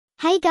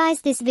Hey guys,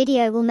 this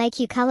video will make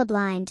you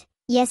colorblind.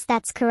 Yes,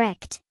 that's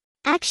correct.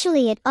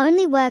 Actually, it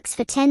only works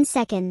for 10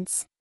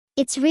 seconds.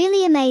 It's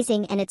really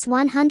amazing and it's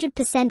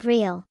 100%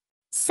 real.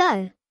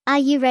 So, are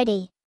you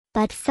ready?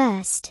 But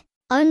first,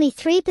 only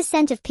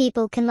 3% of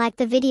people can like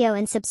the video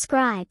and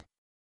subscribe.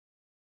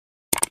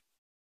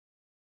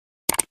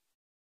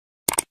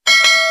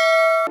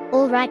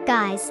 Alright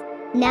guys,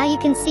 now you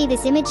can see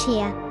this image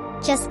here.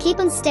 Just keep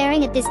on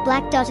staring at this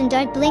black dot and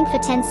don't blink for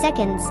 10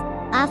 seconds.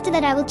 After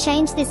that I will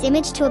change this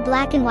image to a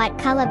black and white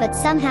color, but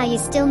somehow you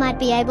still might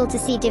be able to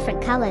see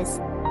different colors.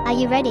 Are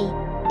you ready?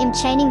 I'm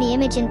changing the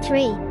image in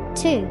 3,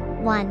 2,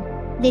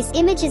 1. This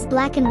image is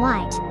black and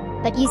white,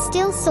 but you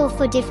still saw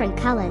 4 different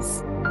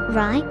colors,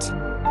 right?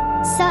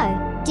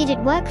 So, did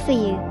it work for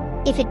you?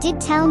 If it did,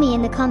 tell me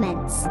in the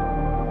comments.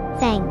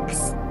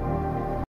 Thanks.